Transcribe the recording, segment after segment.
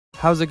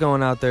How's it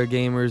going out there,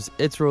 gamers?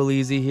 It's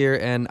Rolleezy here,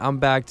 and I'm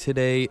back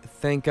today.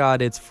 Thank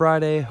God it's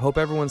Friday. Hope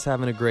everyone's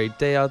having a great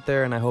day out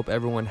there, and I hope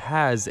everyone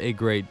has a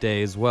great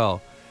day as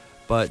well.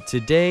 But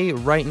today,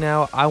 right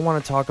now, I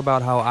want to talk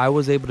about how I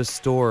was able to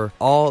store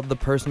all the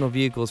personal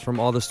vehicles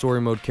from all the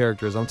story mode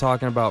characters. I'm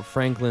talking about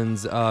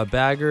Franklin's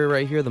bagger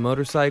right here, the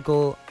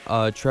motorcycle,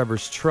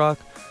 Trevor's truck,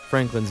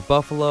 Franklin's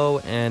buffalo,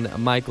 and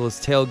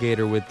Michael's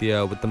tailgater with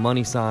the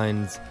money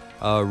signs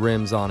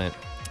rims on it.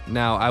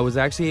 Now, I was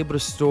actually able to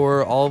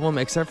store all of them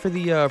except for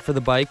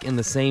the bike in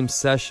the same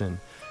session.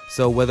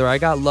 So whether I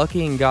got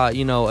lucky and got,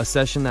 a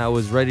session that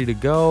was ready to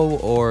go,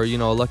 or, a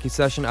lucky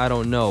session, I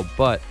don't know.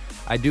 But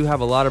I do have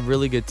a lot of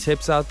really good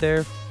tips out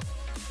there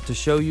to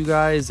show you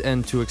guys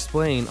and to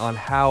explain on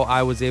how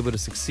I was able to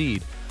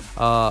succeed.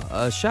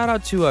 A shout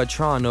out to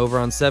Tron over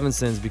on 7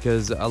 Sins,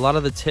 because a lot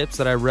of the tips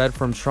that I read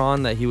from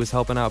Tron that he was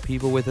helping out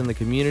people with in the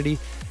community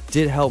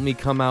did help me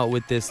come out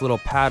with this little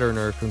pattern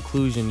or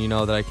conclusion,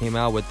 that I came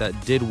out with that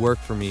did work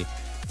for me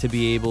to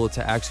be able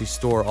to actually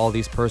store all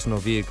these personal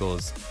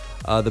vehicles.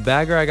 The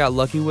bagger I got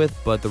lucky with,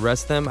 but the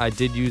rest of them I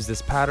did use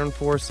this pattern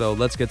for, so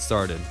let's get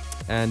started.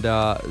 And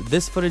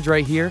this footage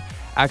right here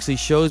actually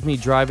shows me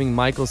driving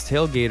Michael's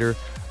tailgater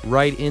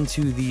right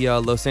into the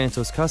Los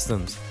Santos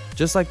Customs.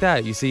 Just like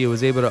that, you see it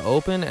was able to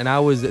open, and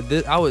I was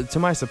to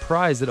my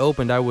surprise it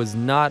opened. I was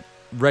not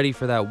ready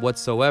for that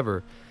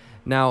whatsoever.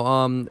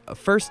 Now,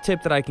 first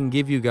tip that I can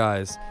give you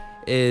guys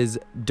is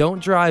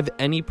don't drive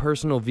any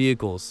personal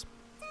vehicles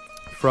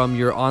from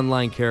your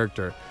online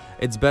character.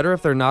 It's better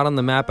if they're not on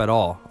the map at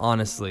all,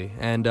 honestly.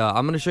 And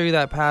I'm going to show you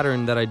that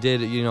pattern that I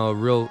did,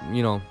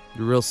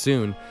 real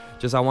soon.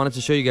 Just I wanted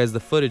to show you guys the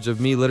footage of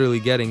me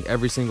literally getting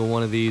every single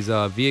one of these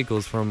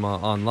vehicles from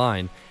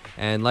online.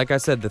 And like I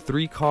said, the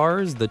 3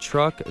 cars, the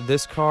truck,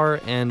 this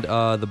car, and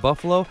the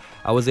buffalo,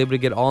 I was able to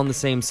get all in the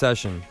same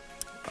session.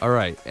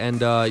 Alright,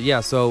 and yeah,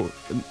 so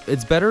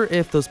it's better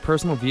if those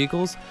personal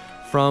vehicles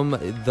from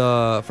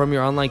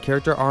your online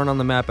character aren't on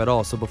the map at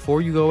all. So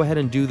before you go ahead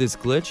and do this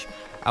glitch,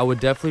 I would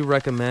definitely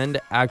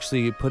recommend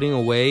actually putting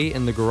away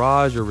in the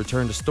garage or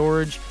return to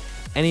storage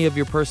any of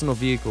your personal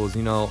vehicles,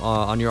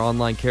 on your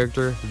online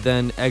character,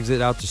 then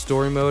exit out to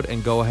story mode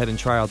and go ahead and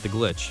try out the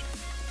glitch.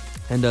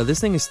 And this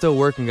thing is still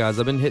working, guys.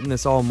 I've been hitting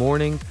this all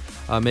morning,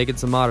 making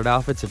some modded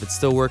outfits. If it's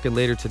still working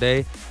later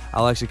today,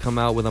 I'll actually come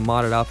out with a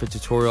modded outfit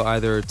tutorial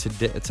either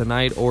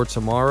tonight or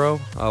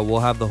tomorrow. We'll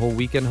have the whole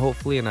weekend,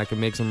 hopefully, and I can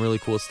make some really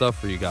cool stuff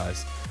for you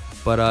guys.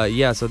 But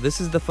yeah, so this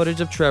is the footage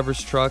of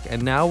Trevor's truck,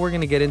 and now we're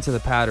going to get into the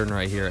pattern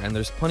right here, and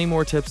there's plenty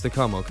more tips to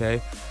come,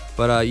 okay?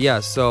 But yeah,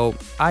 so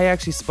I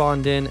actually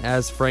spawned in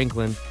as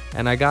Franklin,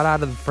 and I got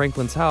out of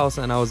Franklin's house,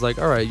 and I was like,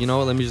 alright,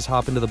 let me just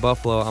hop into the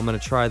buffalo. I'm going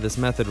to try this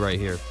method right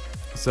here.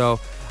 So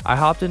I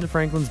hopped into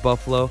Franklin's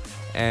buffalo,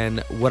 and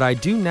what I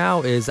do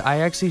now is I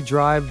actually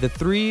drive the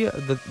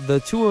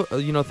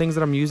two things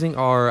that I'm using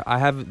are, I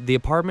have the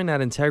apartment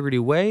at Integrity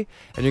Way,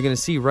 and you're gonna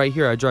see right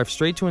here I drive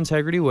straight to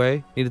Integrity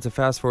Way. Needed to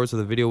fast forward so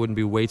the video wouldn't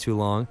be way too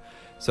long.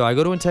 So I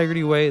go to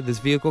Integrity Way. This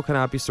vehicle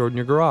cannot be stored in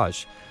your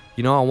garage.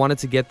 I wanted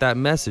to get that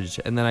message,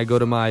 and then I go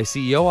to my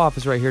CEO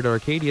office right here to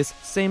Arcadius,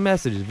 same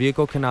message,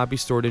 vehicle cannot be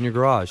stored in your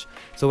garage.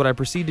 So what I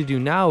proceed to do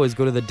now is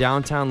go to the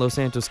downtown Los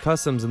Santos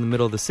Customs in the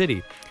middle of the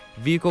city.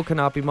 Vehicle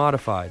cannot be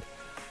modified.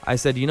 I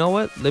said, you know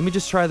what, let me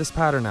just try this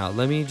pattern out.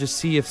 Let me just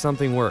see if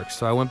something works.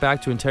 So I went back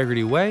to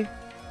Integrity Way.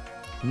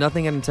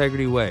 Nothing at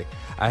Integrity Way.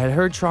 I had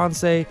heard Tron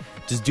say,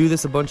 just do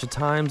this a bunch of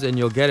times and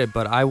you'll get it,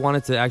 but I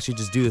wanted to actually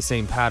just do the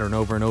same pattern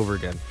over and over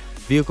again.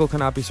 Vehicle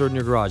cannot be stored in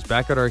your garage.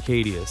 Back at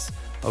Arcadius.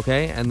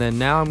 Okay, and then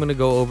now I'm going to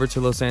go over to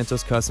Los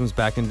Santos Customs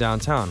back in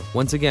downtown.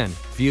 Once again,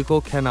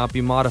 vehicle cannot be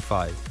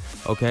modified.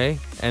 Okay,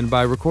 and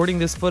by recording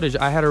this footage,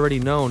 I had already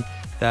known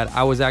that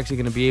I was actually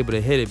going to be able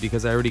to hit it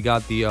because I already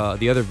got the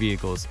other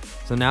vehicles.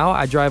 So now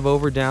I drive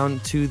over down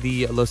to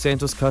the Los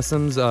Santos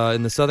Customs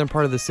in the southern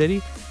part of the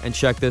city, and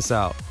check this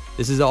out.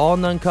 This is all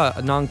non-cut,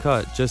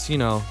 just,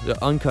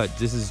 uncut.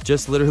 This is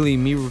just literally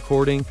me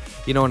recording,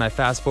 and I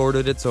fast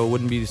forwarded it so it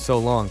wouldn't be so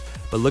long.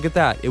 But look at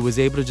that. It was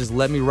able to just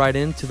let me right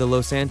into the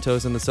Los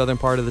Santos in the southern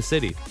part of the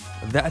city.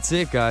 That's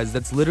it, guys.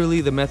 That's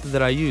literally the method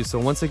that I use. So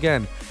once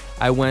again,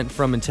 I went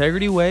from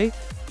Integrity Way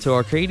to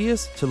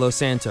Arcadius to Los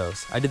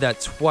Santos. I did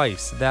that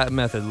twice, that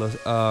method.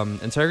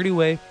 Integrity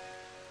Way,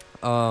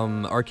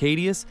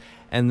 Arcadius,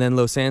 and then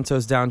Los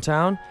Santos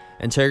downtown.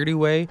 Integrity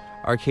Way,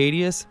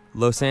 Arcadius,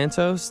 Los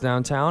Santos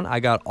downtown. I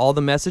got all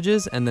the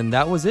messages, and then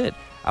that was it.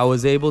 I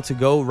was able to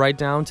go right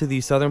down to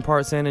the southern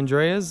part San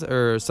Andreas,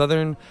 or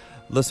southern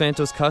Los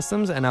Santos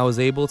Customs, and I was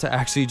able to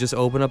actually just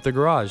open up the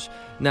garage.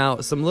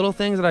 Now, some little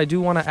things that I do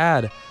want to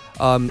add.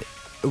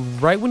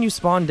 Right when you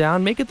spawn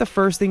down, make it the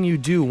first thing you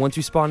do once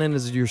you spawn in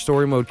as your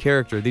story mode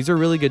character. These are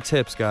really good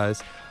tips,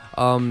 guys.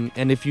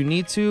 And if you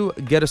need to,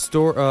 get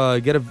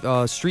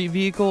a street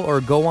vehicle or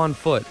go on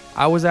foot.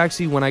 I was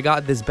actually, when I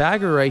got this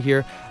bagger right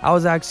here, I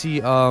was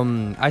actually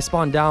I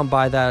spawned down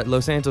by that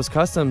Los Santos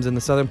Customs in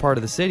the southern part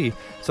of the city,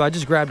 so I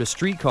just grabbed a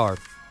street car.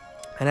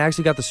 and I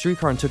actually got the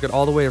streetcar and took it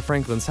all the way to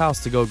Franklin's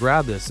house to go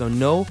grab this. So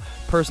no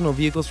personal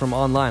vehicles from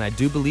online. I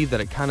do believe that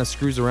it kind of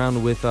screws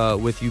around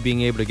with you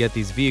being able to get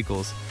these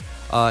vehicles.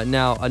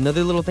 Now,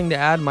 another little thing to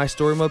add, my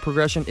story mode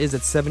progression is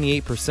at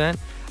 78%.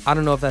 I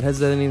don't know if that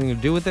has anything to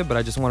do with it, but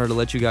I just wanted to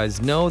let you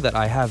guys know that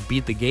I have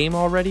beat the game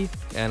already,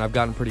 and I've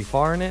gotten pretty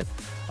far in it.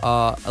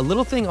 A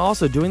little thing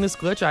also, doing this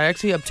glitch, I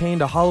actually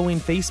obtained a Halloween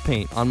face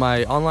paint on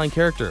my online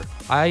character.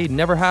 I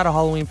never had a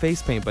Halloween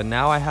face paint, but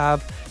now I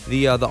have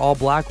the all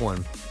black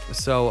one.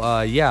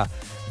 So yeah,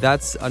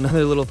 that's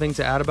another little thing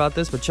to add about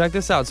this. But check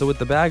this out. So with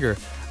the bagger,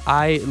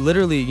 I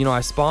literally, you know,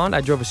 I spawned,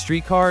 I drove a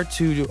streetcar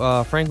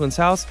to Franklin's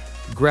house,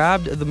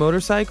 grabbed the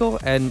motorcycle,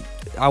 and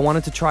I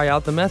wanted to try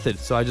out the method.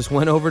 So I just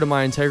went over to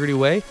my integrity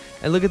way,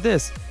 and look at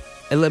this,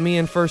 it let me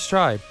in first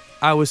try.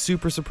 I was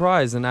super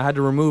surprised, and I had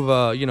to remove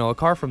a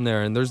car from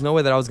there, and there's no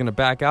way that I was going to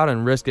back out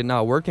and risk it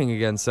not working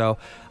again. So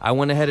I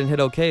went ahead and hit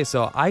OK.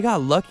 So I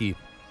got lucky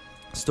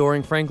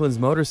storing Franklin's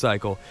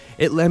motorcycle.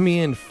 It let me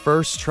in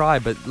first try,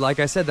 but like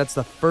I said, that's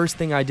the first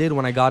thing I did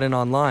when I got in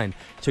online.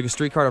 Took a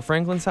streetcar to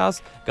Franklin's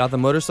house, got the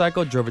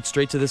motorcycle, drove it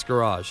straight to this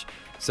garage.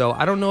 So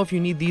I don't know if you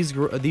need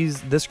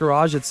this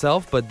garage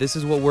itself, but this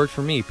is what worked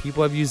for me.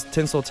 People have used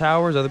Tinsel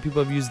Towers, other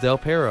people have used Del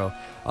Perro.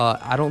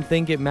 I don't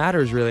think it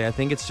matters really. I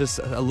think it's just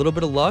a little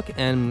bit of luck,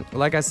 and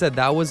like I said,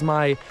 that was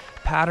my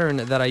pattern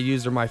that I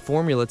used, or my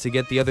formula to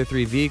get the other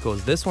 3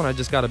 vehicles. This one I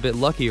just got a bit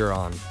luckier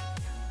on.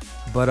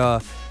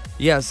 But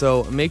yeah,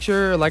 so make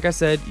sure, like I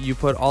said, you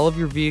put all of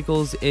your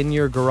vehicles in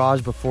your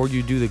garage before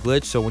you do the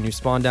glitch, so when you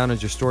spawn down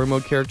as your story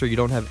mode character, you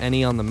don't have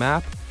any on the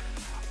map.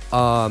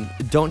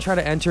 Don't try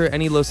to enter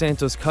any Los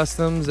Santos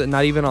customs,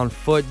 not even on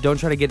foot. Don't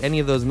try to get any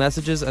of those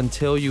messages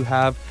until you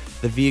have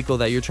the vehicle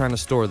that you're trying to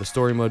store, the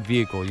story mode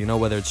vehicle, you know,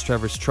 whether it's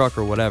Trevors' truck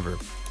or whatever.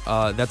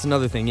 That's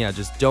another thing, yeah,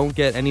 just don't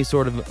get any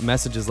sort of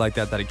messages like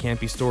that it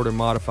can't be stored or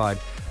modified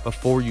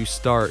before you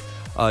start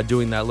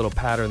doing that little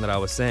pattern that I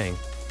was saying.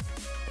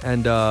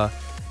 And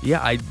yeah,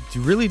 I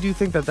really do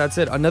think that that's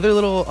it. Another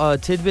little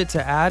tidbit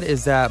to add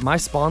is that my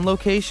spawn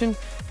location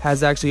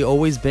has actually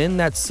always been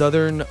that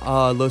southern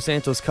Los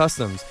Santos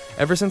customs.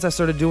 Ever since I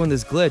started doing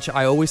this glitch,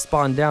 I always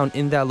spawn down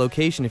in that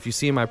location. If you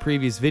see in my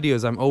previous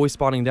videos, I'm always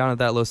spawning down at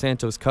that Los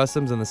Santos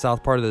customs in the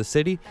south part of the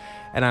city,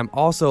 and I'm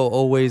also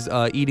always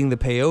eating the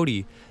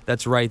peyote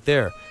that's right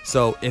there.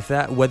 So if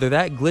whether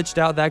that glitched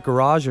out that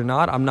garage or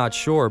not, I'm not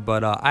sure,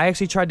 but I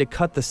actually tried to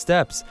cut the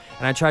steps,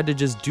 and I tried to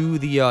just do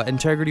the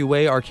Integrity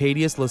Way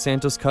Arcadius Los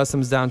Santos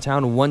customs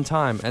downtown one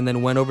time, and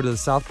then went over to the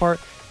south part.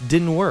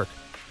 Didn't work.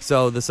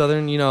 So the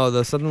southern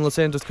Los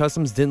Santos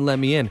customs didn't let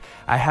me in.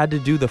 I had to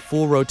do the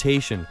full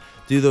rotation,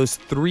 do those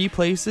 3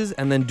 places,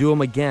 and then do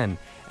them again,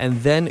 and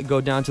then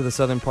go down to the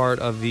southern part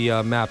of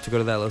the map to go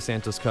to that Los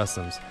Santos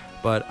customs.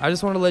 But I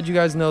just wanted to let you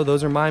guys know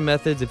those are my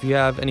methods. If you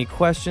have any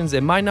questions,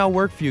 it might not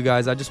work for you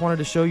guys. I just wanted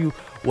to show you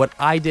what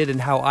I did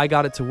and how I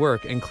got it to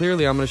work. And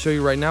clearly, I'm going to show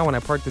you right now when I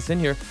park this in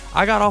here,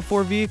 I got all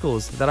 4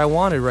 vehicles that I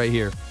wanted right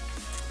here.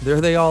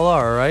 There they all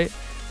are, all right?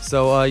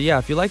 So yeah,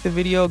 if you like the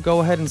video, go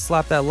ahead and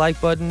slap that like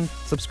button,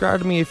 subscribe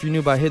to me if you're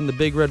new by hitting the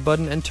big red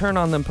button, and turn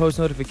on them post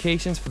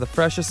notifications for the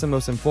freshest and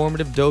most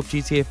informative dope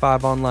GTA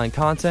 5 online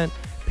content.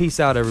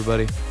 Peace out,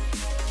 everybody.